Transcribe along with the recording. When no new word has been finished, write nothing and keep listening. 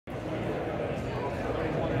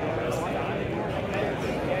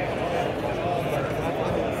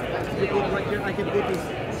could put right here. I could put this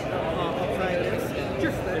upside.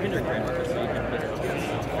 Sure. They're in your grammar, so you can put it.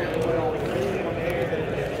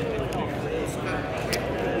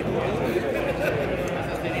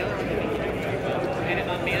 And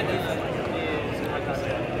Amanda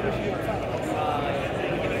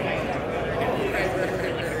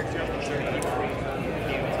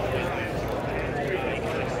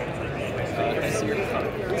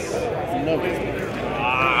No.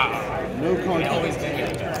 No cards.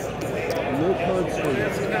 No cards for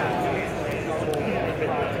this.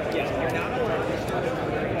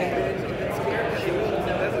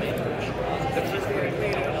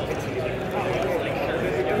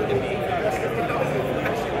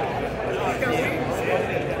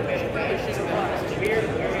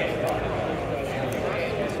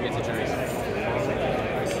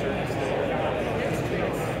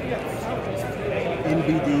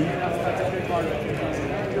 NBD.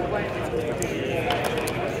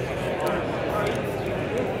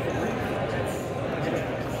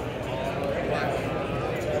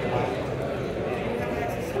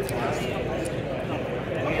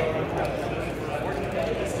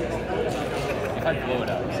 If I blow it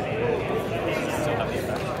up, still have the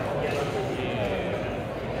effect.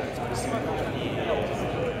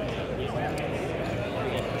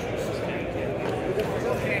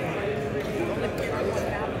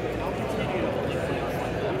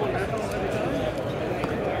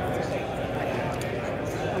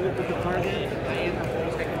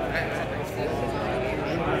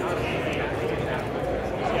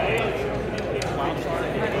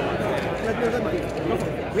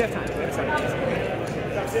 We have time.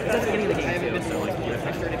 It's the beginning of the game. I haven't been so like I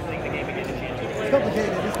started playing the game again to change it. It's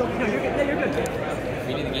complicated. It's complicated. No, you're good.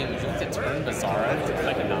 Reading the game, would you like to turn Bizarro to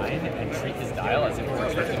like a 9 and treat his dial as if it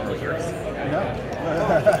were turning Coherus? No.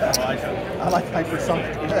 I like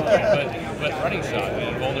hypersonic. but running shot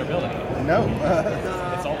and vulnerability. No.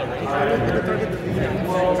 It's all the rage.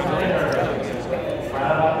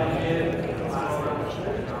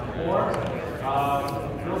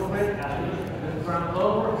 Real quick, after this round is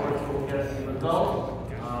over, which we'll get the results.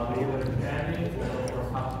 We will be standing for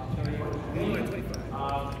opportunity for speed.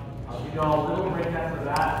 I'll give you all a little break after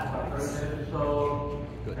that, about 30 minutes or so.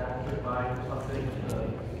 That will get by or something.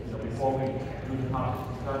 Before we do the topic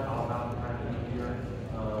discussion, I'll have the time to be here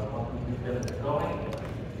once we do get it going.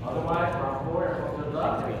 Otherwise, round 4, everyone good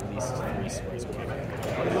luck.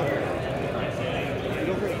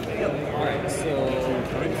 Alright, so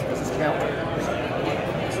does this count?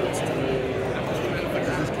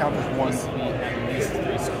 Does this count as one? At least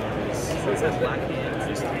 3 scores. So it says black hand.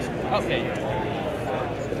 Okay.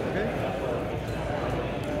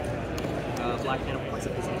 Black hand plus a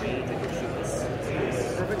piece of green. Take your shoot this.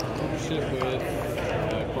 Perfect. Ship with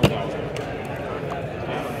Cordell.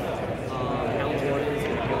 Hound Warden is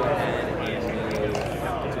going to go ahead and move. You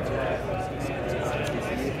have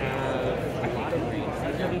a lot of green.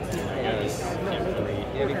 Yes.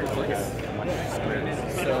 Yeah, because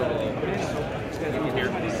so you can hear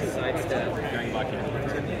sidestep. Dragon Black Hand.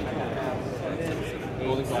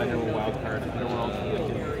 Golden Glider will wild card. Underworld.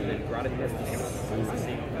 And then Grotted Mist is the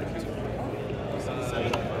same.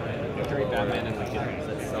 Victory, Batman, and Lincoln.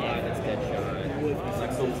 That's Deadshot.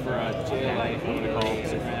 Excellent for JLA. I'm going to call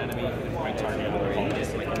Superman enemy. Right target.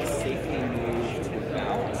 Just like safely move to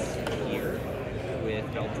about here with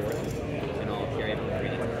Cal Jordan. And I'll carry him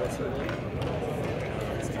green and closer.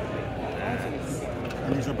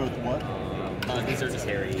 And these are both what? These are just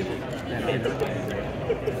Harry. They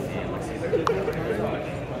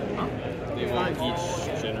will each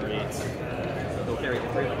generate They'll carry the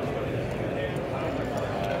three.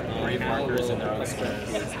 grave markers in their own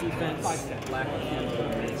squares. It's defense, black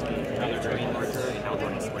another terrain marker, and Cal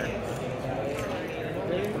Jordan square.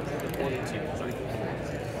 1, 2,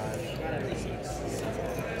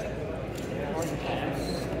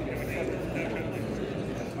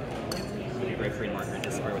 3. Grave trade marker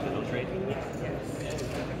and square with the no trade.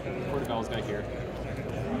 Portobello's back here.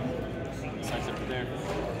 Sides up to there.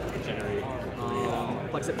 Generate.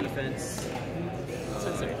 Flex up defense.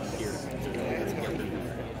 Sides up here.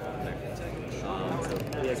 So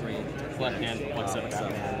he has range. Left hand, flex up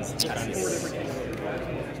Batman's defense.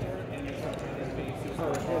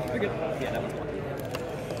 You're good. Yeah, that one's one.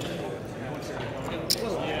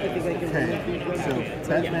 Okay, so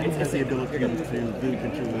Batman has the ability to move into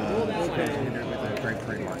space with a great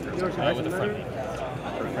trade marker. With a friendly.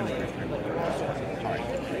 Alright.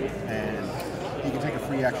 And he can take a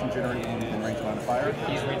free action generated within range line of fire.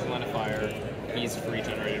 He's range line of fire. He's free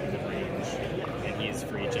generated within range. And he's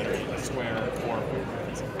free generated with square or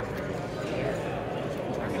movement.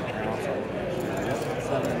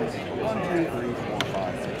 7, 1, 2, 3, 4,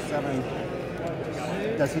 5, 6, 7.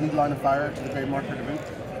 7. Does he need line of fire to the grave marker to boot?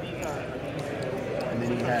 And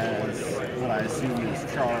then he has what I assume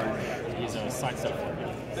is charge. He's a sidestep.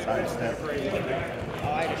 Sidestep.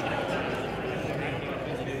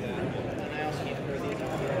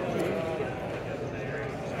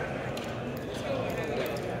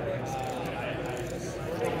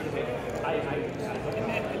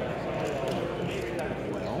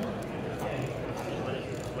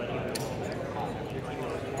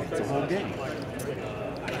 It's a whole game.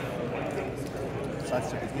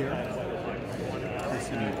 Sidestep is here. This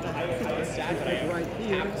is Right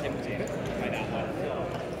here.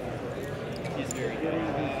 He's very go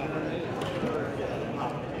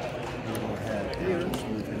ahead and just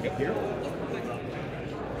move him here.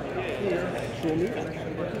 Here. Show me.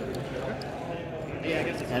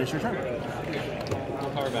 And it's your turn.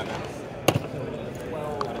 Full power Batman.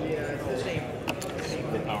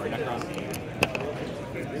 Full power Necron.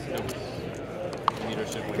 Nope.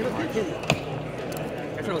 Leadership with March.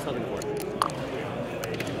 That's what I was hoping for.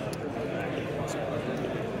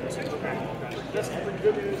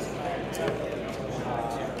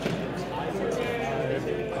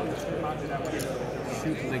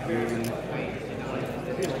 Shoot Lagoon.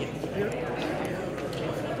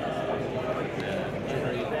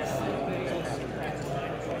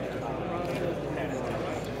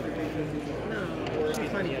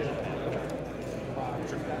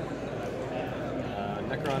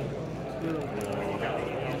 Necron.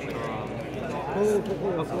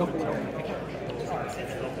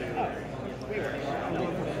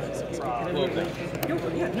 A little bit.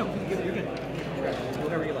 Yeah, no, you're good.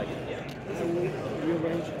 Whatever you like.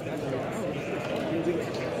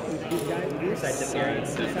 Sidestep here.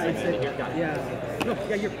 Here, got it. Yeah. No,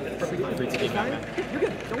 yeah, you're perfectly Free to keep Batman. You're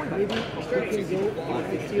good. Don't worry about it. Maybe we can go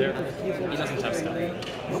There. He doesn't have stuff.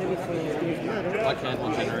 Black hand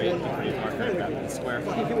will generate the grave marker at Batman square.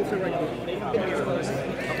 Black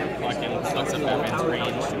hand selects a Batman's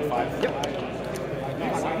range to 5. Yep.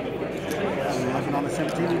 11 on the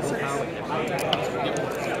 17 and 6. Yep.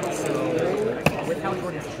 So, with how he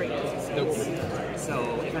orders trade, Nope. so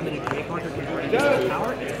if I'm in a grave marker converting into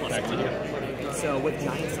power, it's plus Back to 1. you. So with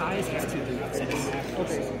giant size, it's 2 through 6.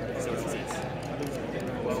 Okay. So it's 6.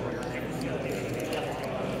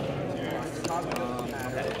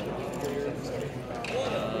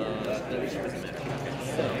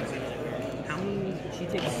 So, how many she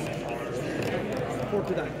takes? 4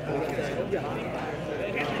 to die. Yeah.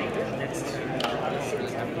 Next.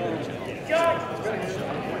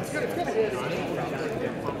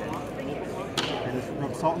 And just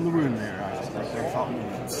rub salt in the wound there. I just like that salt in the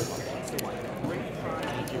wound.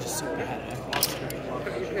 You're just so bad.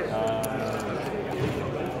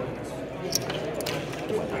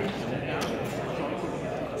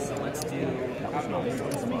 So let's do.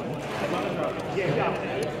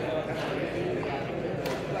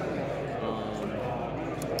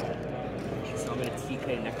 So I'm going to TK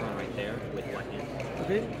Necron right there with Black Hand.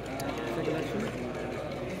 Okay. Second action.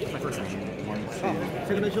 My first action.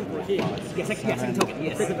 Second action. Okay. Yeah, second token.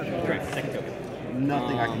 Yes. Correct. Second token.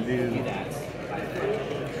 Nothing I can do. Do that.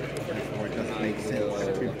 Or it doesn't make sense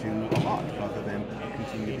to do a lot other than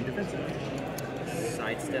continue to be defensive.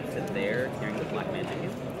 Sidestep to there, carrying the Black Magic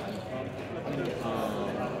in.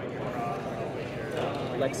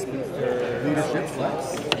 Lex Luthor. Leadership flex.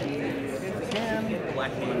 Can.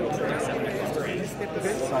 Black Hand will accept Necron's range.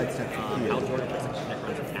 Sidestep to Hal heal. Jordan will accept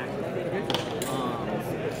Necron's attack.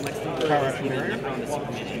 Lex Luthor Power is giving activator. Necron the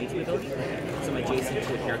Superman immunity ability. So I'm adjacent to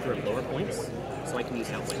a character of lower points, so I can use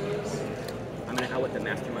Outwit. I'm going to outwit the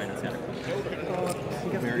Mastermind on Saturday.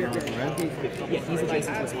 Barrier with red. Yeah, he's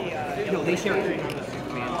adjacent to his own. No, they share it.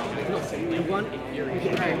 No, and one,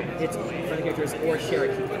 it's for the characters or share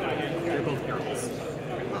it. They're both perils.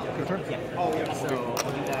 Your turn. Yeah. So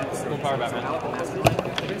I'll do that. Full power Batman. Out the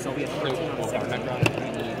Mastermind. So we have 13 on Full the power second. Necron. We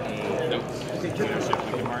need a. Nope. Leadership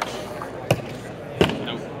with March.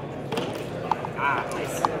 Nope. Ah,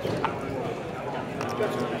 nice.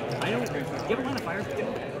 I don't. Do you have a line of fire?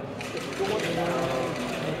 I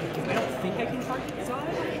don't think I can target the side,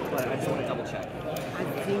 but I just want to double check. I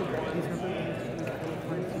think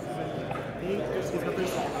this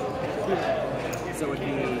happens. So it would be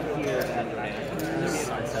here and right.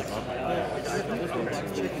 Sidestep up.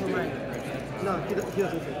 No, he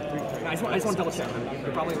doesn't. I just want to double check.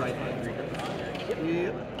 You're probably right.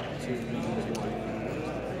 Yeah.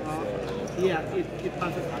 Yeah, it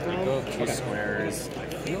passes We from. go 2 squares. I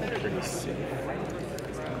feel pretty safe.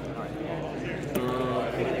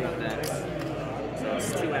 Okay, got that. So it's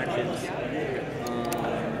 2 actions.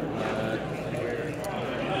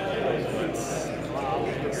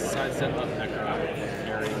 Let's sidestep up Necron,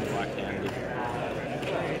 carrying Black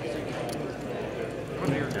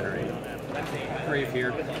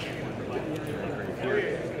here.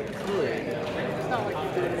 Here.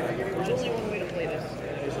 There's only one way to play this.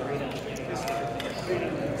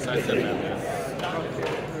 Sidestep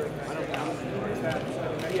Batman.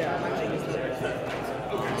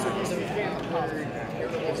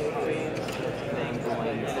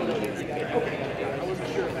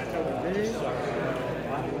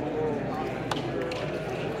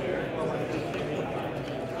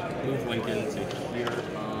 Move Lincoln to here,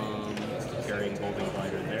 carrying Golden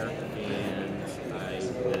Glider there, and I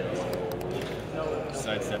will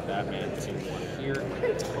sidestep Batman to here,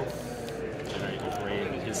 generate a grade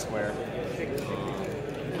in his square.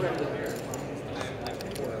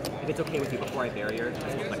 If it's okay with you, before I barrier,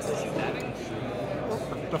 I will flex to shoot that.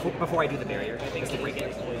 Before I do the barrier, things to break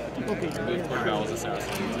it. Move Corval's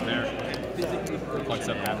Assassin to there. Flex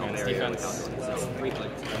up Batman's defense. So it's three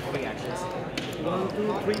actions. 1,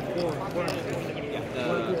 2, 3, 4. Yeah,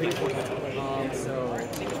 the 3, 4. So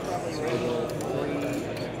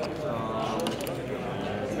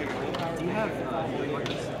do you have three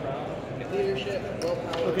markers?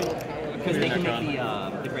 Okay. Because they can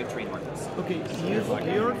make the great trade markers. Okay. Use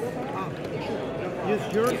yours. Use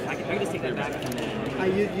yours. I can just take that back and then. I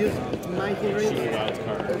use my favorite. Shoot a wild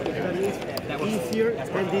card. That is easier,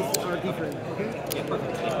 and these are different. Okay. Yeah,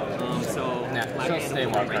 perfect. So Nah, she'll stay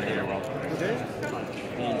wild card here, well. Okay.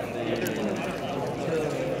 And then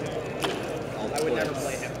I would never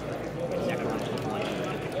play him.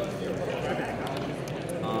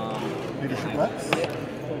 Leadership Lex.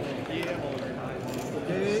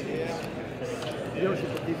 Okay. Yoshi,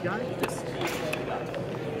 this guy. Yes.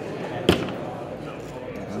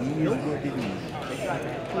 Nope. What did you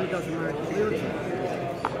It doesn't matter. Yoshi.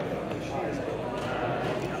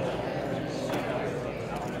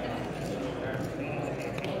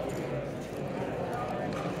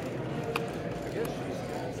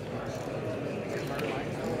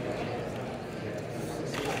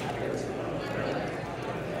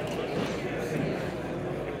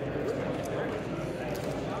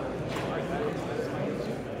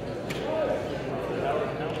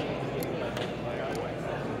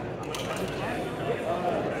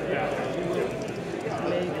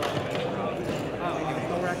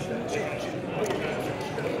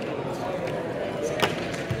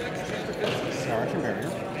 Direction barrier.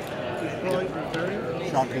 Destroy the barrier.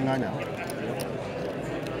 Shocking, I know.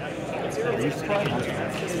 Are you surprised?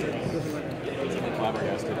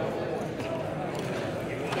 Flabbergasted.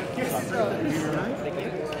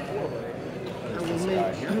 I will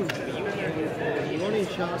make one in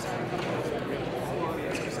shot.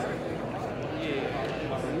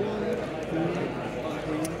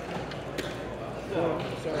 1,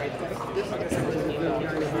 2,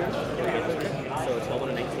 3, 4. So 12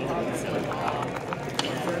 and a 19.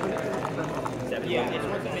 7. Yeah.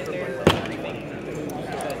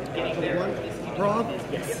 One prop.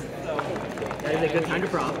 Yes. That is a good time to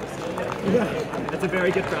prop. That's a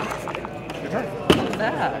very good prop. What's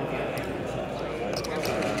that?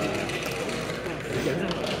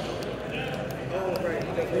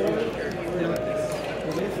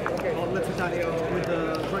 Let's attack with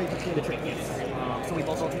the right. The trick, yes. So we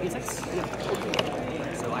both roll 2d6? Yeah.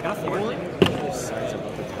 So I got a 4.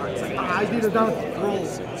 I did a down roll.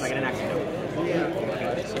 So I get an action. Yeah.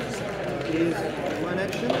 Is one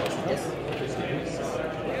action. Yes.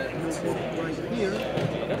 You put right here.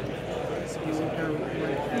 You will carry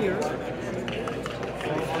right here.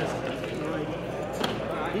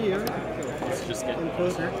 Right here. Let's just get And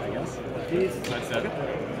put I guess. this Sidestep.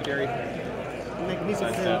 Gary.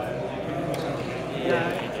 magnificent. Sidestep.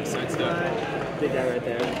 Yeah. Sidestep. Big guy right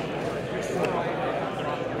there.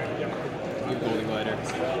 Move Golden Glider.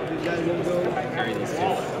 This guy will go. Carry these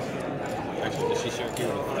two. Actually, does she share here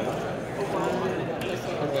with you?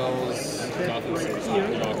 Corval's Gotham City.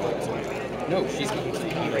 No, she's Gotham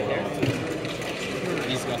City. Right there.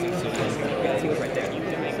 He's Gotham City. Yeah, he was right there.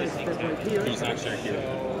 Sidestep right here. He's not share here.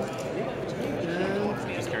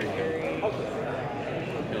 And Just carry him.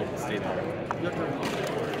 He'll stay there. your turn.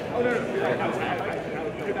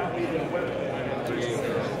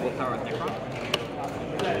 Willpower on Necron.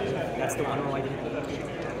 That's the one roll I didn't do.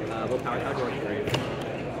 Willpower, how Jordan?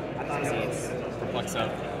 Succeeds. Flex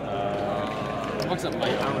up. Flex up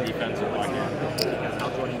light on defense or black hand. Because how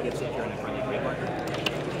Jordan gives it if you're in a friendly grade marker.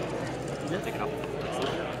 Take it up.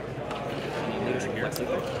 And you leadership flex it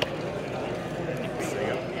there. There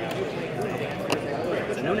you go.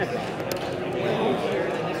 So no Necron.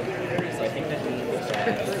 So I think that means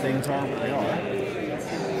that Things are what they are.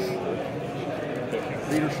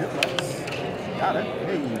 Leadership Lex. Got it.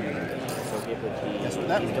 Hey. so it would be Guess what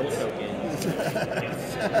that still means? token.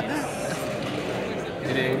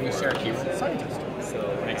 Hitting Cherokee. Scientist.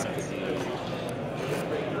 Makes sense.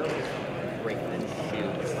 Break then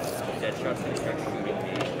shoot. Deadshot's gonna start shooting me.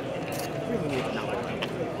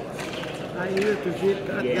 I needed to hit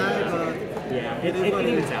that guy, but Yeah, it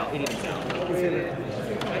evens out. It evens out.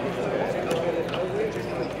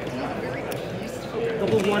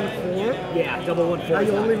 double 1-4. Yeah, double 1-4. I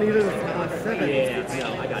only needed 7. Yeah, no,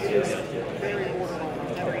 I got you.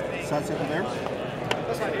 Side circle there.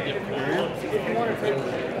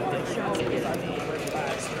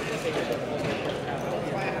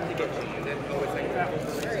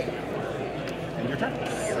 And your turn.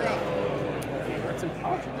 That's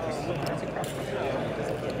impossible.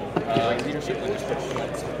 Leadership, leadership.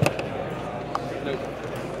 Nope.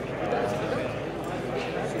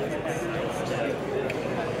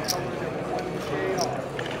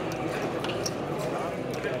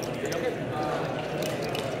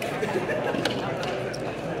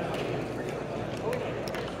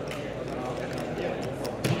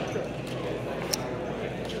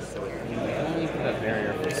 Only put that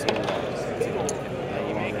barrier for so long. That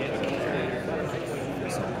you make it for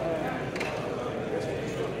so long.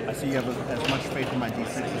 I see you have as much faith in my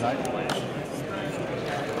D6 as I do.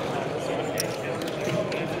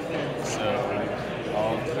 So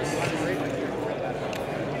I'll just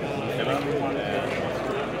get up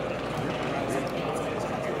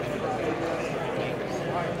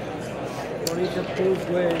Only the both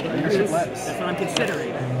ways. Leadership lets. That's what I'm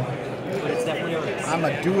considering. But it's definitely alright. I'm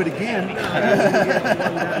gonna do it again.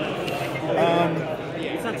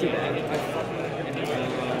 It's not too bad.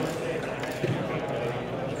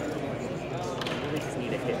 We just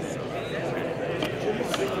need a hit.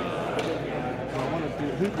 I want to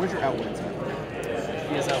do. Where's your outwits at?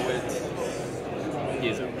 He is outwit. He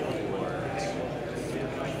is outwit.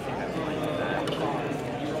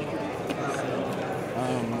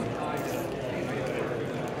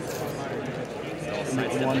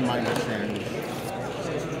 Make one minor change.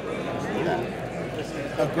 Yeah.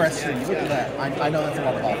 Aggression. Look at that. I know that's a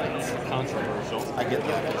lot of offense. Controversial. I get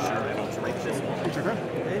that. It's your turn.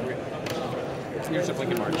 Leadership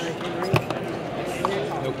Lincoln March.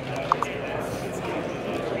 Nope.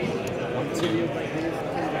 1, 2. I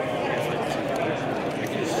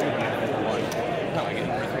can just shoot him at 1. No, I get it.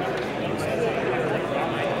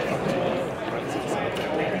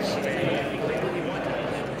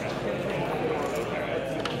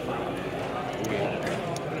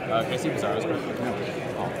 Can I see Bizarro's card? No.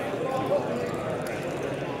 Oh.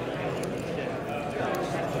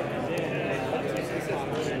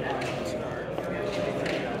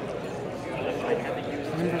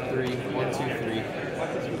 Number 3, 1, 2, 3.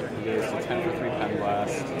 He goes to 10 for 3 pen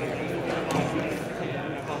blast.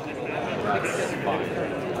 That's fine.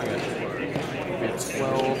 Okay. We have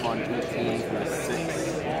 12 on 18 for a 6.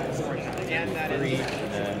 3, and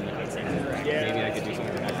then maybe I could do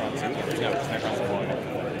something with Necron 2. No, Necron's 1.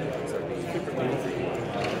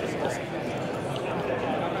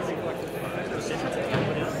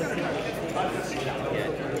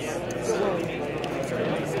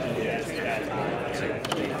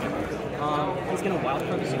 He's gonna wild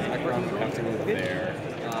card this Necron have to move there.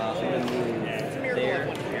 I'm gonna move there.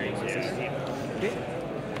 Okay.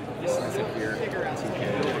 Slice it here. 2K.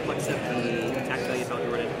 Flex up the attack value about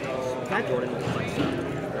Jordan. Jordan will flex up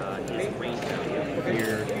his range value.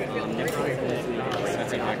 Here. Necron.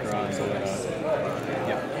 That's a Necron, so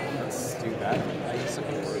yep. Let's do that, I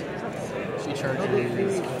suppose. She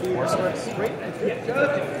charges 4 swords.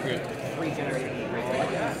 Good. Regenerating.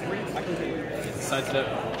 Sidestep.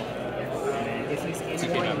 If he's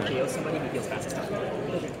anywhere and heals somebody, he heals fastest time.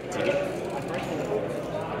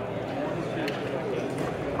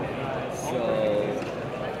 So,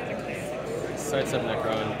 Sidestep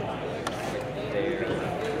Necron. there.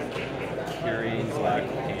 Carrying Black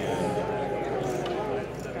and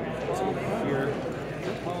here.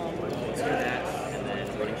 Let's do that, and then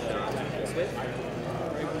running shot. Switch.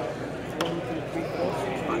 1, 2, 3, 4,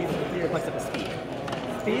 5. Perplex up the speed.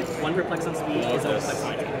 Speed? 1 perplex on speed is a perplex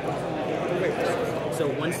on attack. So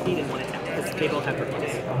 1 speed and 1 attack, because they both have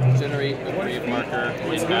perplex. Generate a grave marker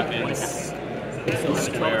in Batman's So 12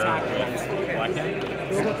 square attack, with Black Hand.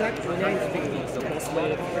 Double attack. so pulse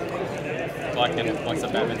wave. Black Hand flex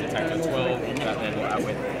up Batman's attack to 12. Batman will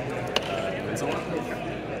outwit Invincible.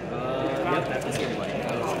 Yep, that's the same way.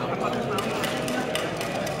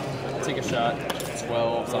 Take a shot.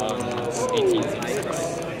 12s on 18s and 6.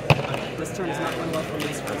 This turn is not going well for me.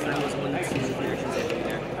 This first turn was 1, 2 reactions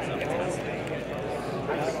there.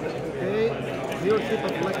 Okay. Zero tip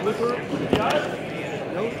of Black Whipper.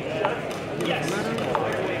 No? Yes. Matter.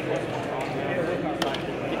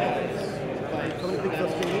 Something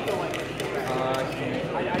plus 2.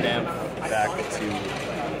 Damn. back to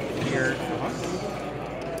here.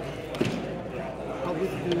 How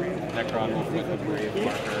would you Necron will put the Brave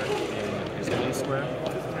marker in his own square.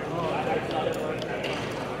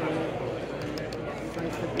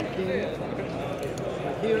 sidestep the king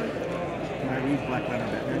here? Can I read Black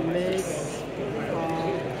Lantern Batman? Make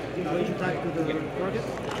range attack to the target.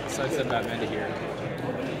 Sidestep Batman to here.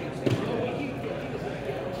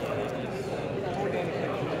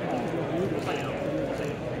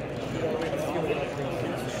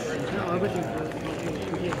 No, everything for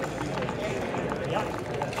here.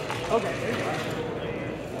 Okay.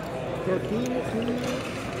 13 to...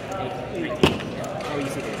 Oh, you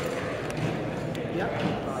see it. Yeah.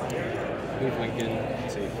 Move Lincoln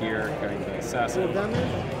to here, carrying the assassin. 4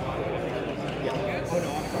 damage.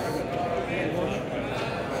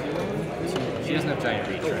 She doesn't have giant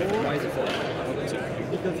reach, right? Why is it 4?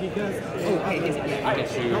 Because he has... Oh, hey, is it? I can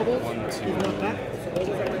shoot Doubles, 1, 2. he's not back.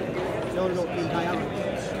 No, in diagonal.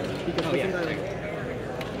 Because he's in diagonal.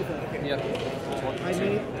 Yep. I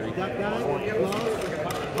made that guy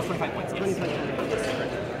plus 25 points. 25 points.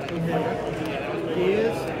 Okay. He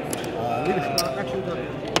is action done.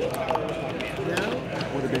 Now,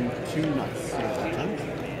 Would have been 2 nuts. So that's 10.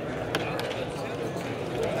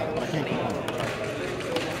 But I can't keep on.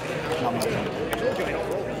 Not much.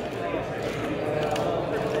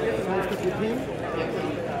 sidestep with him.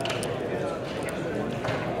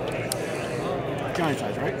 Giant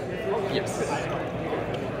size, right? Yes.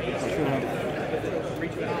 I should have.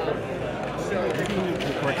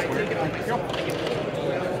 The correct square.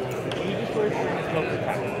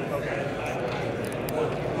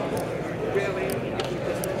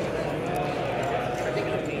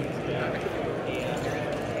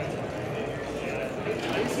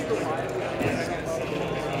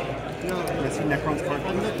 No, I see Necron's card.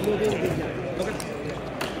 I'm not moving this guy.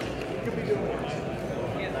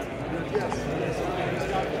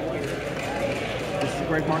 This is the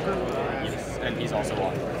Grave marker, Yes. And he's also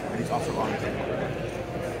on. and he's also on the table.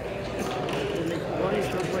 We'll make one is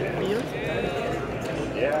not right here.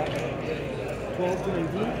 12 to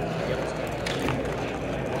 19. Yep.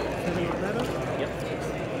 7 or better. Yep.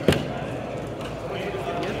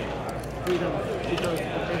 Yep. 3 damage. Because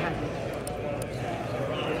they have it.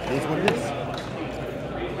 It is what it is.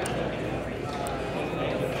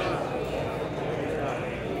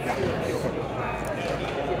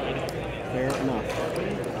 Fair enough.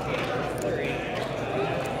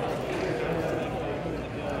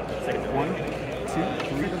 One, two,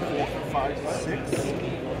 three, four, five, six,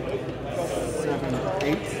 7,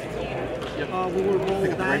 8. We will roll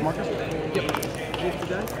Pick up the Grave dice. marker. Use the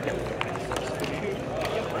dice.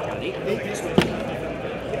 Got 8. 8.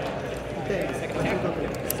 Okay.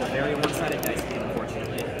 It's a very one-sided dice game,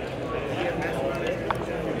 unfortunately.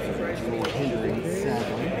 More hindering,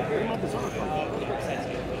 sadly.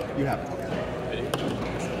 You have it.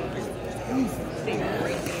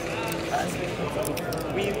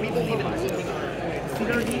 We believe in this.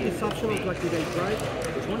 Synergy is optional to activate, right?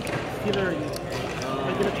 Which one? Synergy.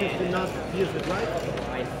 I get a chance to not use it, right?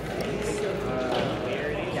 I think,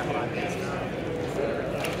 yeah, hold on.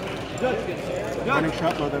 Good. Running Good.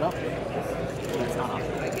 shot, load that up. It's not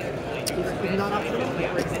optional. It's not optional?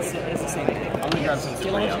 Yeah, it's the same thing. I'm gonna grab some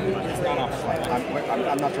skill. It's not off.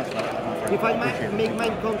 I'm not trusting that. If I make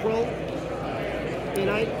mind control, and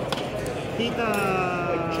I hit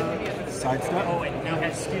Sidestep. Oh, it now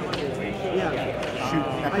has skill on it. yeah, Shoot.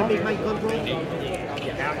 I make mind control.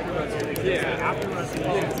 After resolution,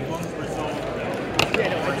 it's going to resolve.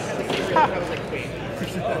 I was like, wait.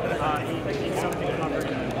 It's something covered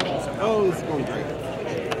also. Oh, this is going great.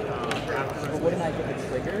 After what did I get the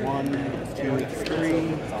trigger? 1, 2, 3.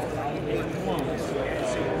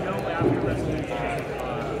 So no after resolution.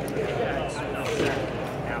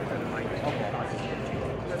 After the mic. Okay.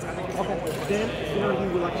 Then synergy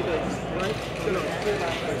will activate, right?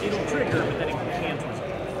 It'll trigger, but then it can't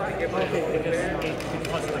resolve. Okay.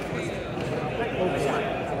 Because of the first.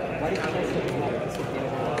 Why did I get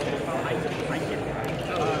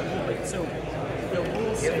it. So the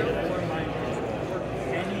rules say for my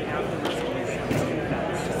any after resolution.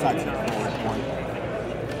 Sidestep. 1.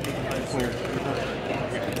 Clear.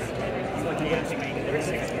 It's like you have to make it every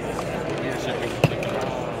 6 years. Yeah, should be.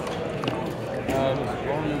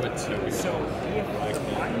 We'll move it to. So if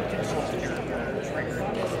I'm controlling your trigger,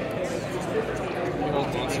 We'll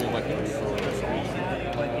go to like a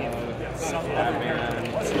but if some other Batman.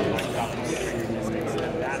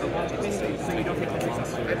 so you don't take the tricks.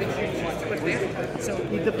 So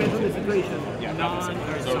It depends on the situation. Yeah, non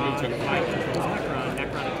or so move to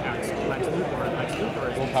Necron attacks Lex Luthor. Lex Luthor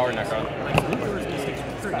is We'll power Necron. Lex Luthor is mistakes.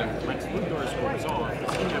 turn when Luthor scores off, the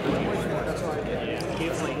team never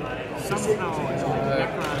it's like somehow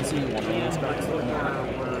Necron and Lex Luthor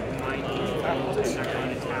were mining and Necron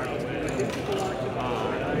attacked.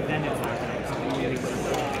 Then it's not going to come really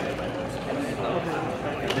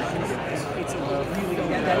it's a really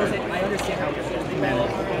Yeah, that is it. I understand how you're supposed to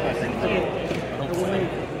manage.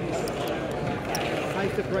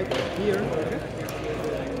 Side step right here.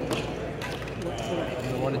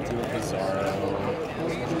 I want to do a Bizarro.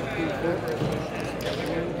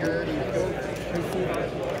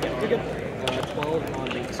 You're good. 12 on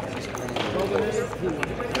the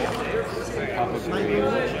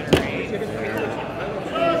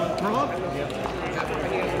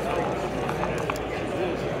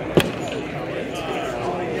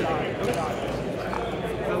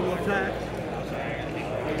I will attack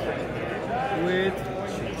with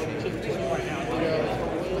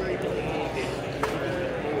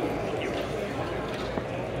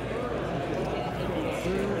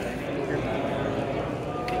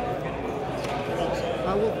I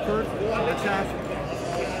will first attack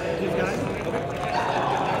these guys.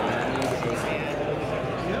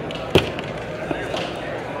 Yep.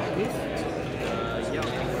 This.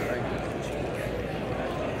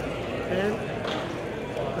 And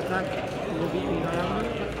attack will be in diagonal.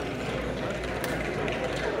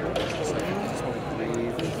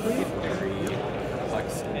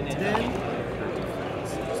 And then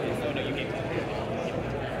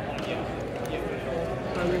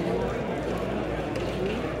I will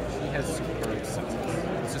He has super senses.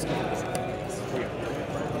 It's just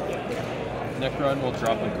Necron will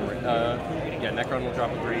drop a grave. Necron will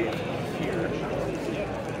drop a grave here.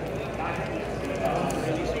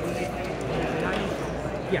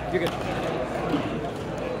 Yeah, you're good.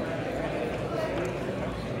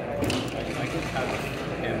 I could have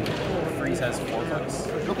him freeze has 4 hooks.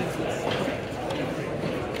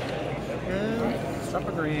 Drop a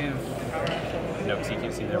grave. No, because he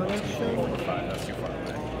can't see there. 1, 2, 3, 4, 5. That's too far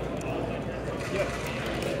away.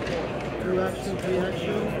 2 action, 3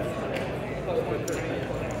 action.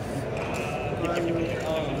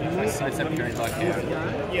 I sidestep carry black hand.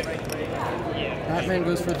 Batman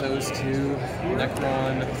goes for those 2.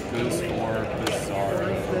 Necron goes for Bizarro.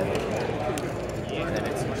 And then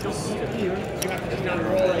it's just hit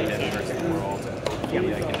versus world.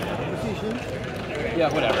 Yeah,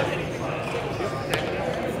 whatever.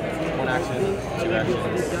 1 action, 2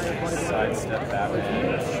 actions, sidestep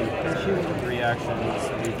Batman, shoot 3 actions,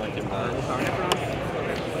 leave Lincoln Mark. 4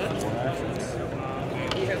 actions.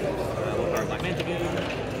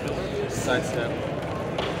 Sidestep.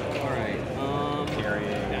 Alright,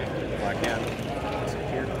 Carrying black hand.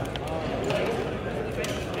 Here.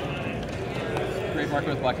 Great marker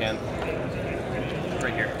with black hand.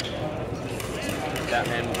 Right here.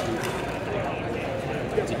 Batman will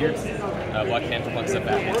move to here. Black hand reflects up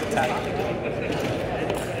Batman. Attack.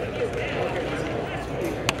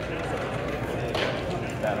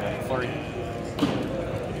 Batman flurry.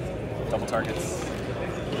 Double targets.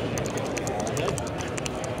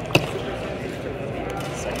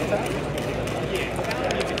 Second attack.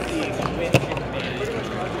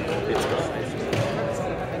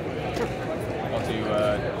 I'll do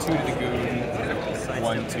 2 to the goon,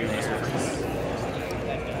 1 to Mr. Freeze.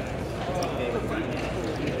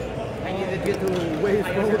 I need to get to way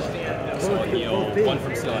forward. So I'll heal 1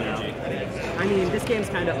 from Still Energy. I mean, this game's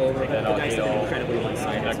kind of over, but Then the I'll dice have been heal incredibly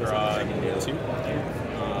one-sided. Necron 2.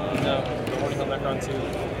 No, don't want to heal Necron 2.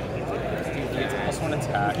 It's +1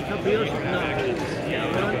 attack. Pick up here? No.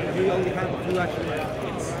 You only have 2 actions.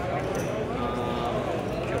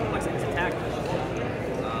 Looks like it's attack.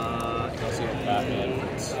 I'll see Batman for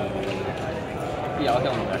 2. Yeah, I'll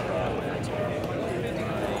heal Necron for 2.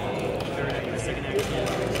 Second action.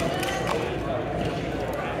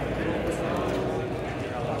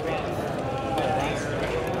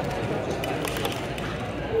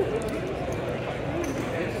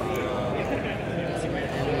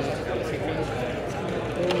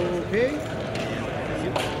 Okay.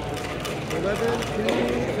 11 to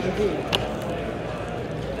 17.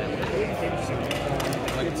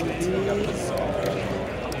 Like to take up the song.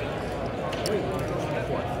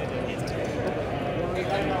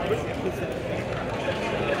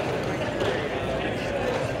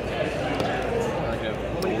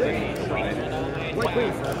 White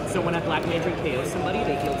queen. So when a Black Lantern KOs somebody,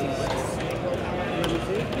 they heal 2 points.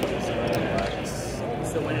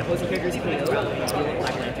 So when an opposing character is KO'd, heal a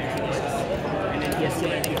Black Lantern 2 points. And then he has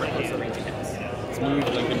Steel Energy for closer range attacks. Let's move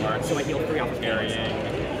Lincoln March. So I heal 3 off of Carrying.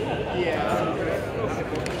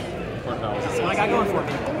 So I got going for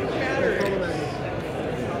me.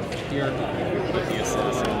 Here, with the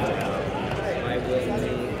assassin. I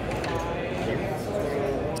will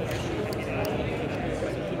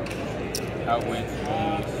out with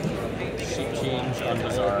the shape change on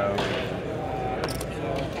Bizarro.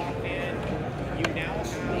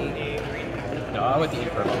 No, out with the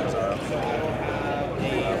imperv on Bizarro.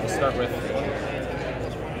 We'll start with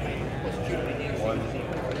 1,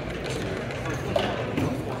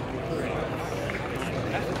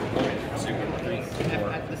 2, 3,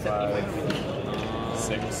 4, 5,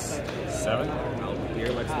 6, 7. Here,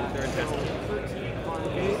 Lex Luthor and Tesla.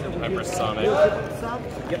 Hypersonic.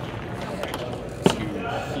 Yep. To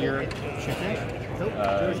here.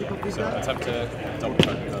 So attempt to double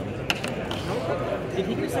target them. Did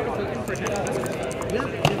he get a second token for attack?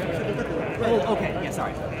 Oh, okay. Yeah,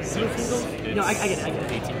 sorry. 6. No, I get it. I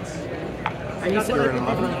get it.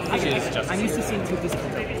 18. I'm used to seeing two physical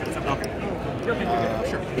tokens. Okay.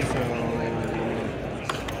 Sure.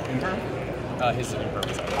 So, His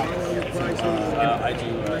imperv is out. I do.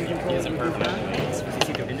 He has imperv now.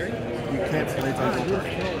 Specific of injury? you can't play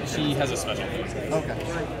time. She has a special move. Okay.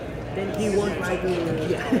 Then he won't try to.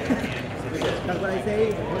 Yeah. That's what I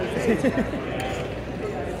say.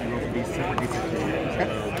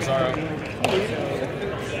 Bizarro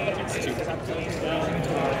takes 2.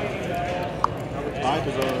 Bye,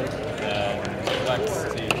 Bizarro. Then Lex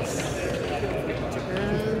takes.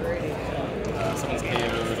 Someone's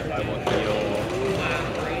KO'd. I will heal.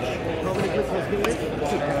 How many clicks was he with?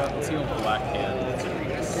 2 black hand.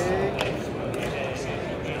 Okay.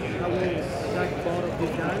 I will strike ball of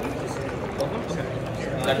this guy.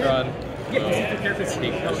 Necron will take a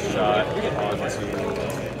shot onto.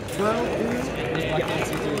 12,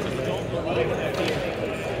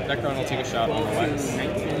 Necron will take a shot on the Lex.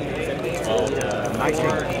 12.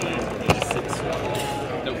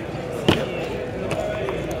 Nope.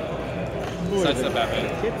 Sidestep Batman.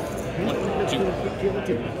 1, 2,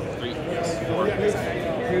 3, 4.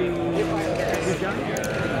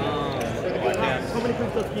 Black hand. How many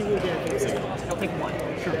clicks does he will get? He'll take 1.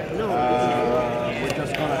 Sure. No. We're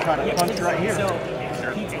just gonna try to punch right here. So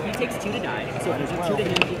he takes 2 to die. So if you do 2 to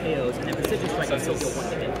him, he KOs, and then Precision Strike will still deal 1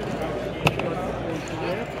 to him.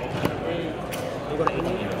 We'll go to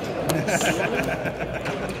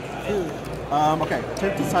 8. Okay,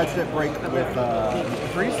 take the sidestep break with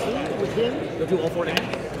freeze. With him? You'll do all 4 to him?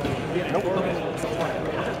 Nope.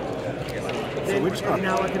 So we're just gonna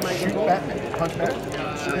now I can shoot Batman. Punch back.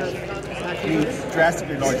 Needs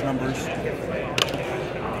drastically large numbers.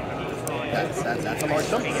 That's a large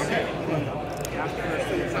number. Okay.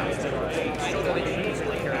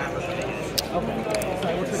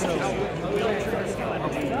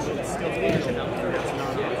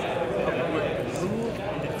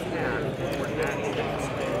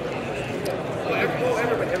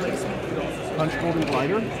 Punch Golden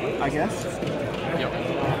Glider, I guess. Yep.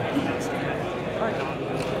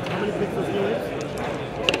 How many clicks does he with?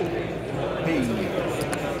 Hey.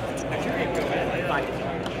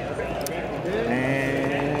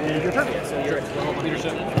 And your turn. So you're at 12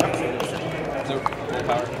 Leadership. So, full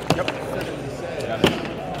power. Yep. Got it.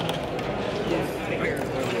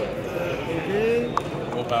 Okay.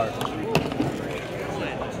 Full power.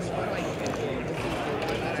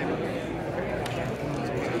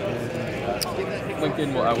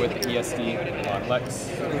 Lincoln will out with ESD on Lex.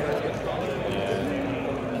 And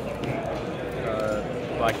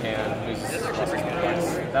Black Hand loses Lex.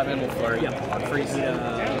 Batman will flurry on Freeze. 7.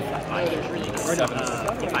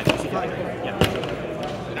 Yeah.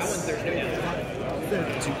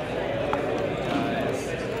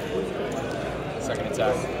 Second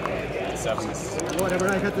attack. 7s. Whatever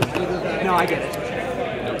I had to do with that. No, I get it.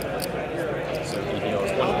 Nope. So he heals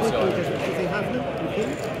How 1 quickly auxiliary. does he have him? With him?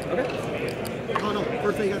 Okay. Oh no,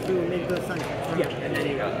 first I got to make the sign. Yeah, and then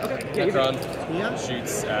you go. Okay. Yeah, you're Necron good. Yeah.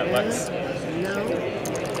 shoots at Lex. Now,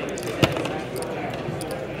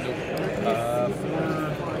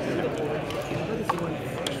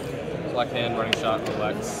 Black Hand running shot for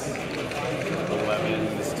Lex.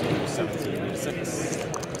 11s to 17 to 6.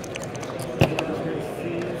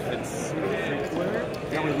 Hits.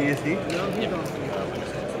 That was the ESD. no, he don't. I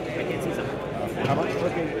can't see something. How much?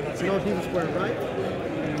 Okay, so no, he's a square, right?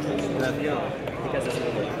 Because it's a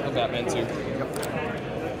little Oh, Batman too.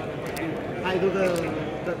 I do the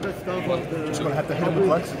stuff of the. Just gonna have to hit him with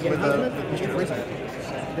Lex with Mr. Freeze.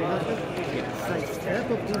 The husband? Like, step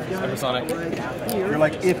of these guys Hypersonic. right here. You're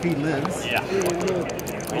like, if he lives. Yeah. He will move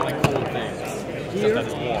Really cool things. here, Except that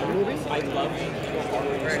it's warm. moving. I love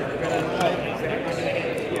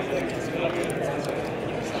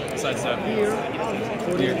Sidestep. Here,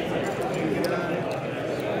 Here.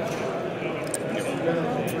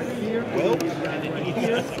 here, Well, right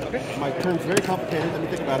here. my turn's very complicated. Let me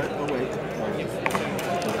think about it. Oh, wait.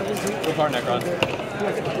 Full power Necron.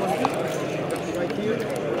 Right here.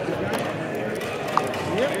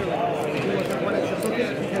 one extra token.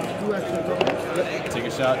 He has 2 extra tokens. Take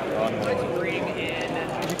a shot on one.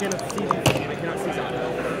 You cannot see these. I cannot see them.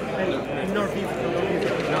 And northeast,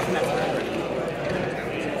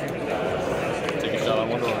 Take a shot on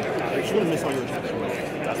one. You should have missed all your attacks.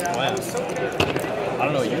 That's the plan. I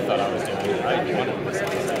don't know what you thought I was doing. I wanted to miss all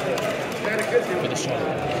this for the show.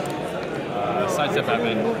 Sidestep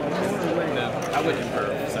Batman. No, I would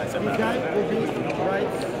improve sidestep This guy Batman. will be right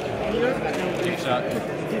here. Take a shot.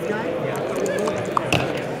 This guy?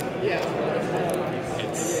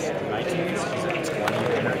 It's 19, it's 20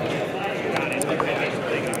 energy.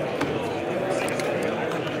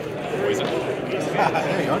 Poison.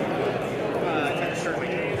 There you go.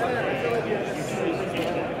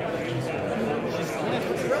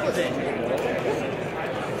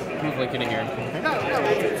 Move Lincoln in here.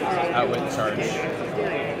 Outwit charge.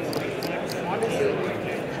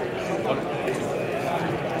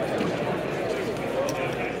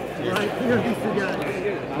 Right here, these 2 guys.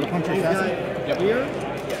 Want to punch your This guy assassin? Yep. here.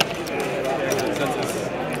 Census.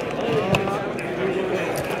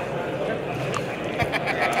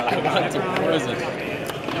 I want to poison.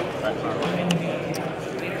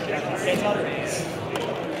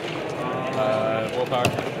 Willpower.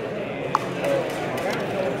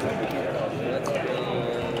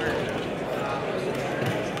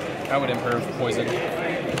 I would improve poison.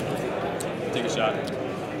 Take a shot.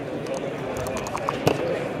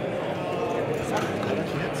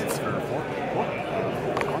 It's for 4.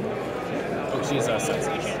 Oh, she has a sense.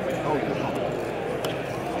 Oh, good call.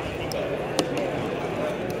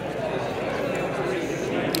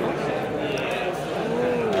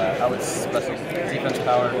 I would special defense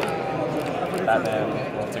power. Batman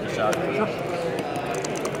will take a shot.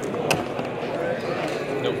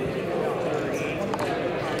 Nope.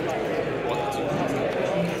 1, 2.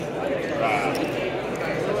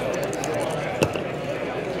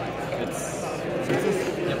 It's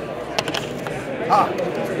yep. Ah! 1,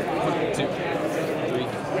 2, 3.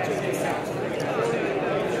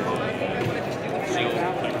 Shield,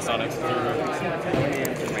 Hypersonic, through.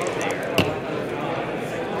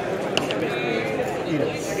 Eat it.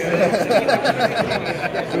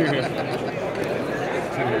 Through here.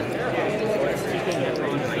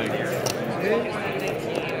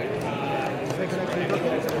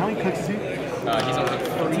 How many clicks is he? He's only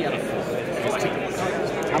 3 out of 4. He's 2.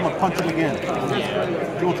 I'm gonna punch him again.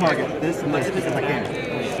 Dual target. This and this because I can.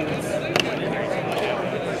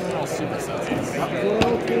 All super senses. I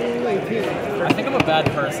think I'm a bad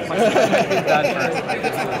person. Bad person.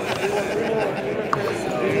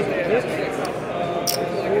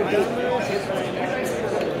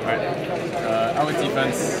 Alright. I would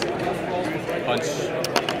defense. Punch.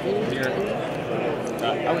 Here.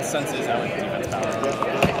 I would senses. I would defense power.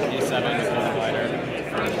 E7 with one glider.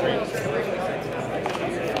 For 3.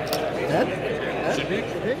 Dead? Should be.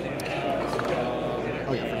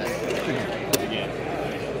 Oh yeah, for dead. Good game.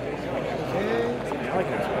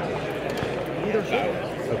 Again.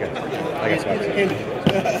 Okay. I guess so.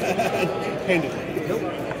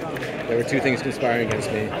 There were 2 things conspiring against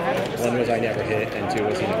me. One was I never hit, and 2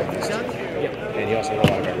 was he never missed. And he also rolled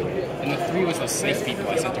out of everything. And the 3 was the snake people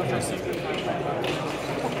I sent to curse you.